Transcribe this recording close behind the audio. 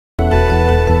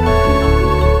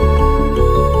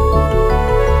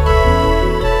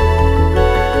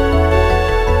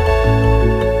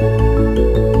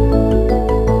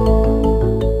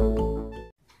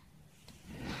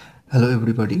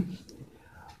everybody.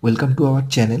 Welcome to our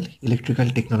channel Electrical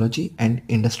Technology and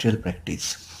Industrial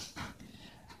Practice.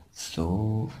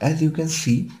 So as you can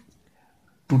see,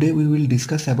 today we will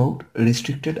discuss about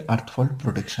restricted earth fault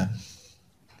protection.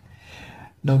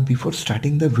 Now before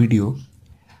starting the video,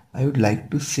 I would like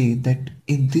to say that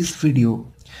in this video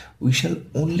we shall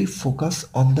only focus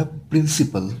on the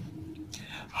principle,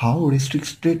 how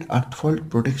restricted earth fault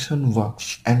protection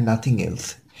works and nothing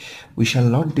else. We shall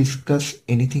not discuss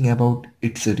anything about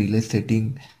its relay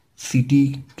setting,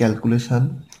 CT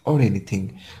calculation or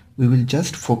anything. We will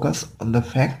just focus on the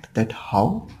fact that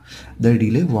how the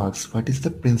relay works, what is the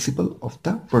principle of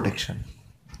the protection.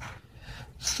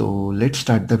 So let's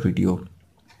start the video.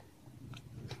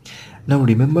 Now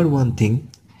remember one thing,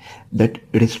 that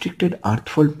restricted earth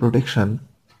fault protection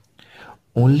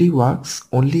only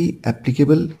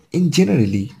applicable in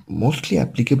generally mostly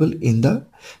applicable in the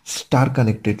star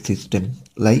connected system,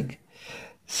 like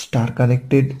star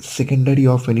connected secondary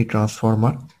of any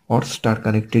transformer or star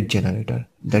connected generator.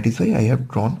 That is why I have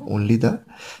drawn only the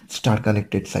star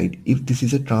connected side. If this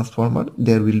is a transformer,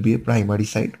 there will be a primary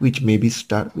side which may be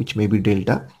star, which may be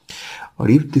delta,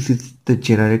 or if this is the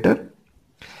generator,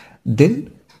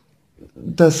 then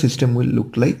the system will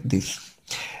look like this,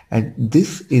 and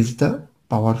this is the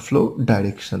power flow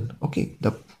direction. Okay,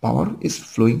 the power is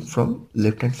flowing from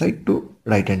left hand side to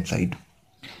right hand side.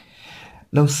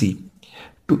 Now see,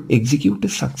 to execute a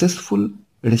successful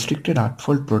restricted earth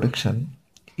fault protection,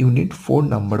 you need 4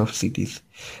 number of cities.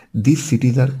 These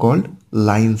cities are called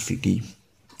line city.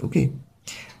 Okay,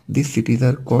 these cities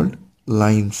are called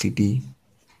line city,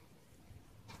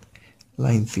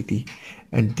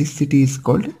 and this city is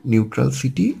called neutral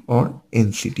city or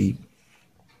N city.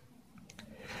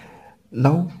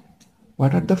 Now,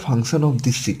 what are the function of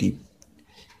this city?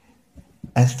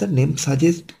 As the name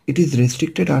suggests, it is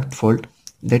restricted earth fault.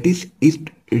 That is, it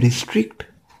restrict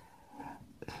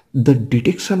the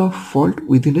detection of fault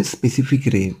within a specific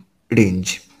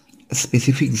range, a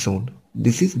specific zone.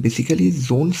 This is basically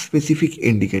zone specific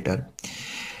indicator.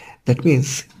 That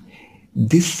means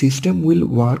this system will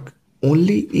work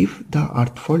only if the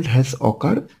earth fault has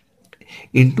occurred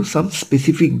into some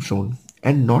specific zone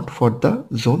and not for the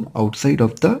zone outside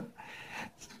of the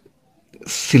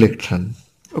selection.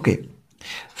 Okay,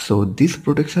 so this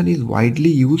protection is widely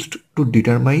used to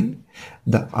determine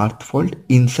the earth fault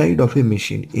inside of a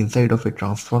machine, inside of a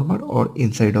transformer or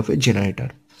inside of a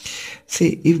generator.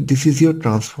 Say if this is your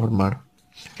transformer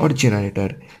or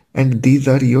generator and these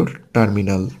are your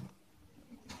terminal.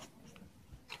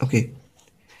 Okay,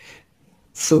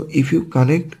 so if you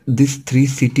connect these 3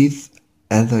 cities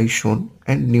as I shown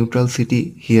and neutral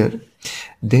city here,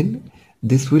 then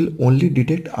this will only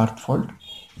detect earth fault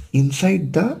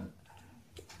inside the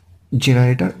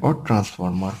generator or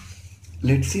transformer.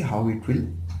 Let's see how it will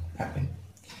happen.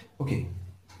 Okay,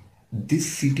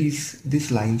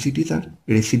 these line cities are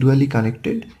residually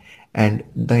connected, and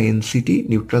the NCT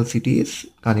neutral city is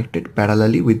connected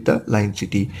parallelly with the line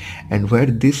city, and where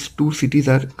these 2 cities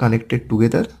are connected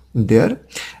together, there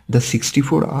the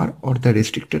 64R or the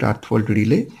restricted earth fault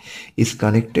relay is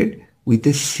connected with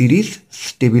a series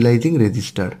stabilizing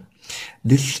resistor.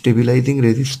 This stabilizing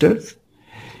resistor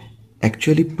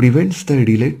actually prevents the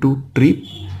relay to trip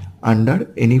under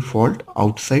any fault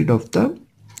outside of the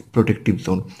protective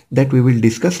zone. That we will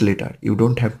discuss later. You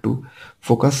don't have to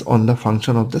focus on the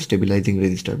function of the stabilizing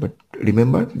resistor, but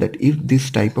remember that if this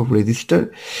type of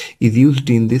resistor is used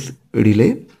in this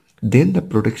relay, then the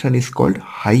protection is called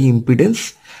high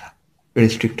impedance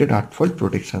restricted earth fault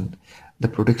protection. The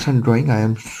protection drawing I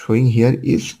am showing here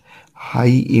is high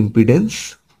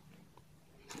impedance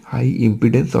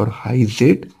or high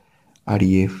Z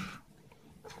REF.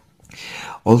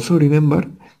 Also remember,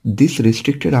 this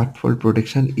restricted earth fault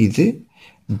protection is a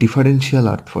differential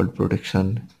earth fault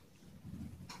protection.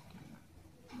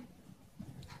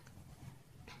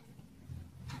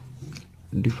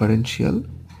 Differential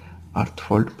earth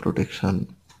fault protection.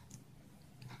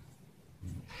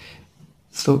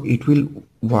 So it will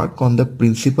work on the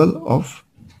principle of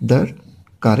the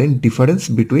current difference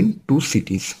between 2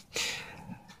 cities.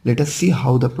 Let us see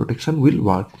how the protection will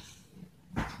work.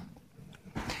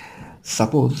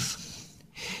 Suppose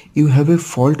you have a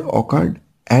fault occurred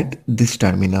at this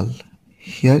terminal.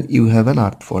 Here you have an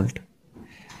earth fault.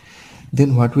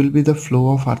 Then what will be the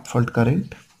flow of earth fault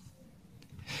current?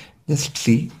 Just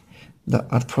see, the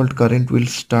earth fault current will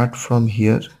start from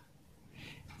here.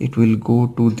 It will go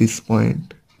to this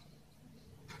point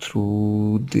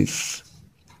through this,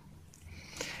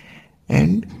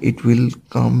 and it will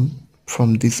come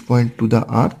from this point to the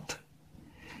earth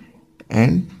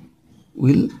and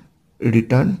will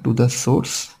return to the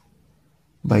source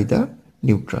by the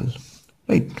neutral,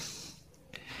 right?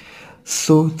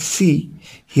 So see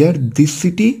here, this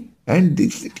city and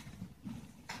this city,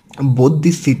 both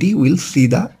this city will see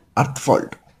the earth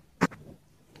fault.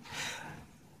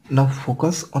 Now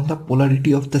focus on the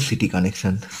polarity of the city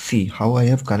connection. See how I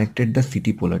have connected the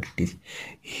city polarities.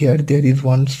 Here there is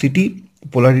one city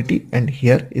polarity and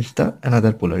here is the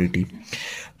another polarity.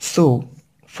 So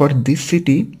for this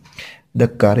city, the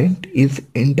current is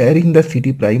entering the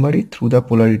city primary through the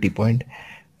polarity point,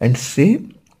 and say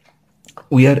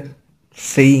we are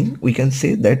saying, we can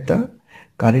say that the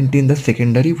current in the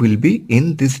secondary will be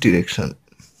in this direction.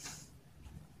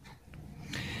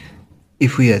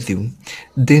 If we assume,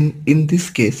 then in this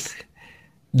case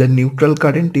the neutral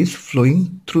current is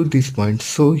flowing through this point.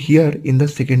 So here in the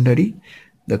secondary,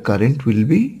 the current will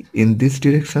be in this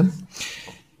direction.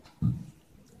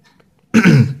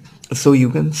 So you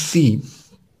can see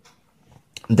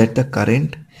that the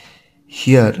current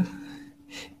here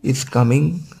is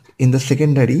coming in the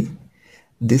secondary.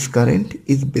 This current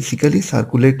is basically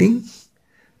circulating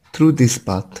through this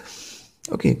path.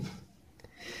 Okay,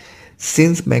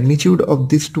 since magnitude of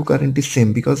these two current is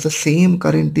same, because the same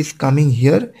current is coming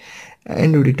here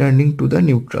and returning to the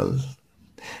neutral,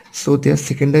 so their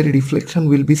secondary reflection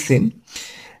will be same,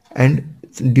 and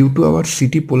due to our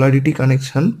city polarity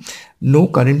connection, no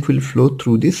current will flow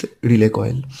through this relay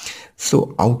coil.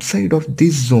 So outside of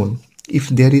this zone, if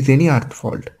there is any earth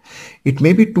fault, it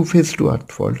may be two phase to earth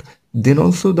fault, then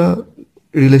also the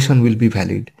relation will be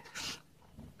valid.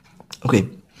 Okay,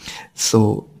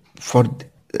 so for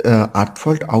earth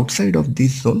fault outside of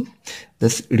this zone,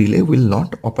 this relay will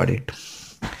not operate.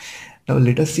 Now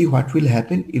let us see what will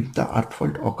happen if the earth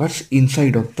fault occurs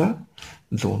inside of the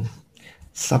zone.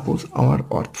 Suppose our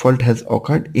earth fault has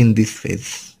occurred in this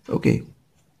phase. Okay,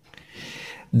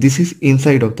 this is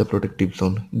inside of the protective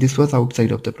zone. This was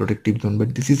outside of the protective zone,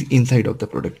 but this is inside of the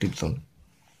protective zone.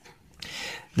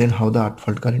 Then how the earth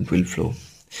fault current will flow?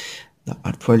 The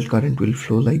earth fault current will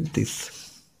flow like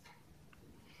this.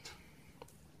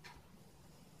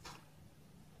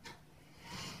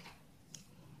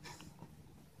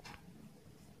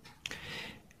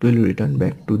 It will return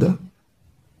back to the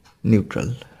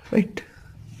neutral, right?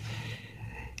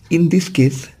 In this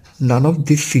case, none of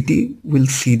this city will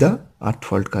see the earth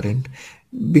fault current,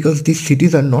 because these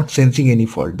cities are not sensing any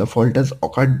fault. The fault has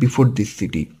occurred before this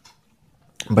city,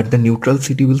 but the neutral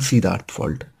city will see the earth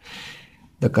fault.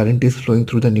 The current is flowing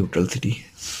through the neutral city,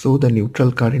 so the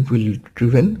neutral current will be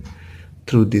driven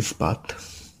through this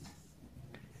path.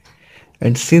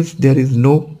 And since there is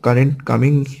no current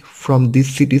coming from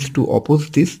these cities to oppose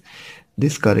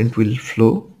this current will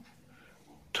flow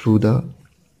through the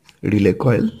relay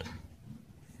coil,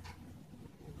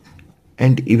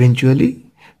 and eventually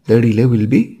the relay will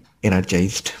be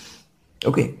energized.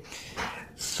 Okay,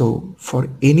 so for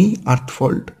any earth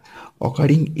fault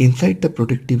occurring inside the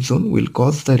protective zone will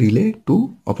cause the relay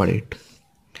to operate.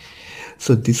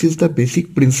 So this is the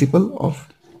basic principle of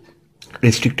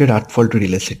restricted earth fault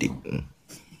relay setting.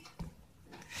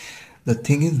 The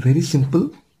thing is very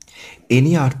simple.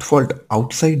 Any earth fault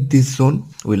outside this zone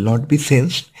will not be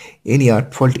sensed. Any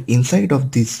earth fault inside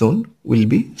of this zone will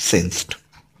be sensed.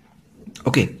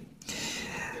 Okay,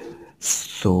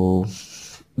 so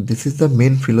this is the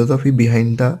main philosophy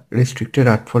behind the restricted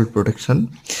earth fault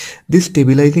protection. This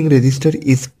stabilizing resistor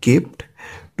is kept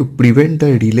to prevent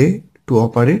the relay to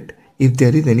operate if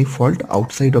there is any fault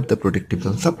outside of the protective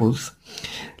zone. Suppose,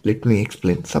 let me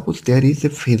explain. Suppose there is a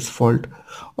phase fault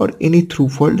or any through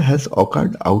fault has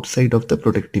occurred outside of the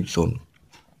protective zone.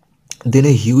 Then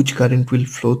a huge current will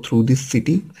flow through this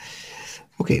city.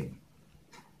 Okay,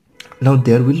 now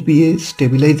there will be a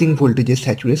stabilizing voltage, a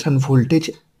saturation voltage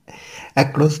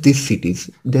across these cities.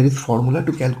 There is formula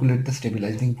to calculate the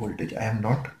stabilizing voltage. I am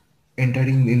not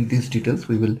entering in these details.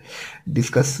 We will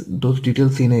discuss those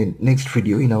details in a next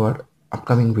video, in our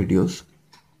upcoming videos.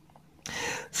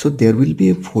 So there will be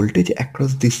a voltage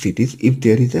across these cities if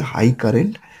there is a high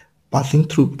current passing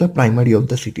through the primary of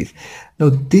the cities. Now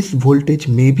this voltage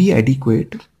may be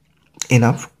adequate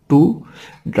enough to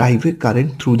drive a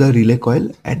current through the relay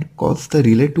coil and cause the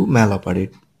relay to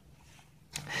maloperate.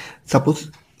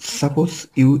 Suppose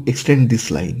you extend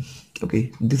this line.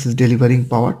 Okay, this is delivering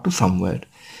power to somewhere,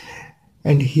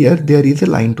 and here there is a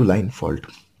line to line fault.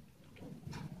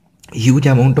 Huge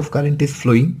amount of current is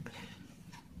flowing.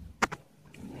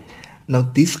 Now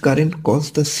this current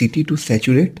caused the city to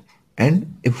saturate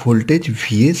and a voltage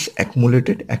Vs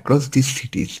accumulated across these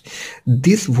cities.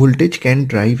 This voltage can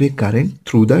drive a current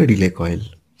through the relay coil,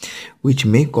 which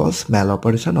may cause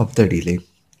maloperation of the relay.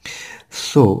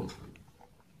 So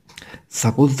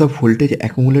suppose the voltage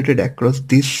accumulated across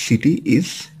this city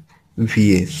is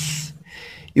Vs.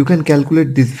 You can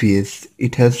calculate this Vs.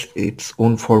 It has its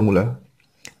own formula.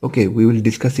 Okay, we will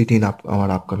discuss it in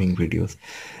our upcoming videos.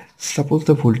 Suppose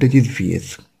the voltage is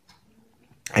Vs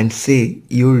and say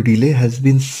your relay has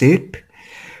been set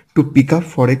to pick up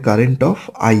for a current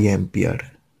of I ampere.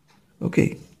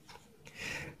 Okay,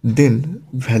 then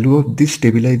value of this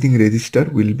stabilizing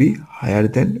resistor will be higher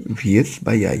than Vs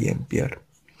by I ampere,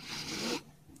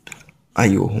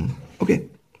 I ohm. Okay,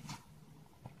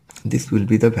 this will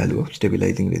be the value of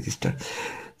stabilizing resistor.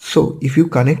 So if you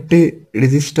connect a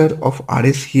resistor of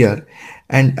Rs here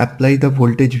and apply the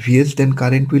voltage Vs, then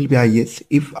current will be Is.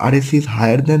 If Rs is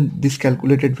higher than this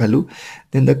calculated value,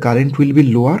 then the current will be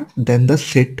lower than the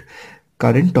set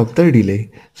current of the relay.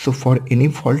 So for any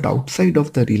fault outside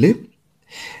of the relay,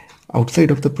 outside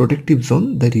of the protective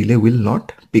zone, the relay will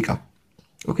not pick up.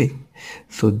 Okay,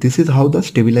 so this is how the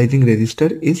stabilizing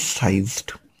resistor is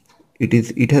sized.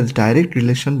 It has direct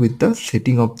relation with the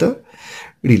setting of the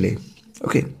relay.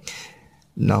 Okay,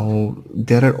 now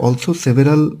there are also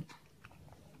several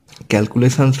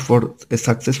calculations for a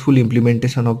successful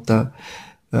implementation of the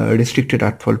restricted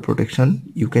earth fault protection.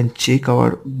 You can check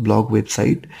our blog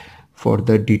website for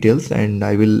the details, and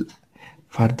I will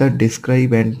further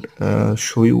describe and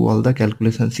show you all the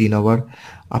calculations in our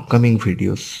upcoming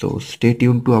videos. So stay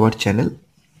tuned to our channel.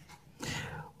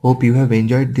 Hope you have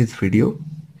enjoyed this video.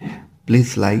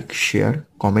 Please like, share,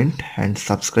 comment and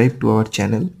subscribe to our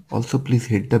channel. Also please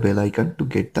hit the bell icon to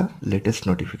get the latest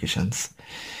notifications.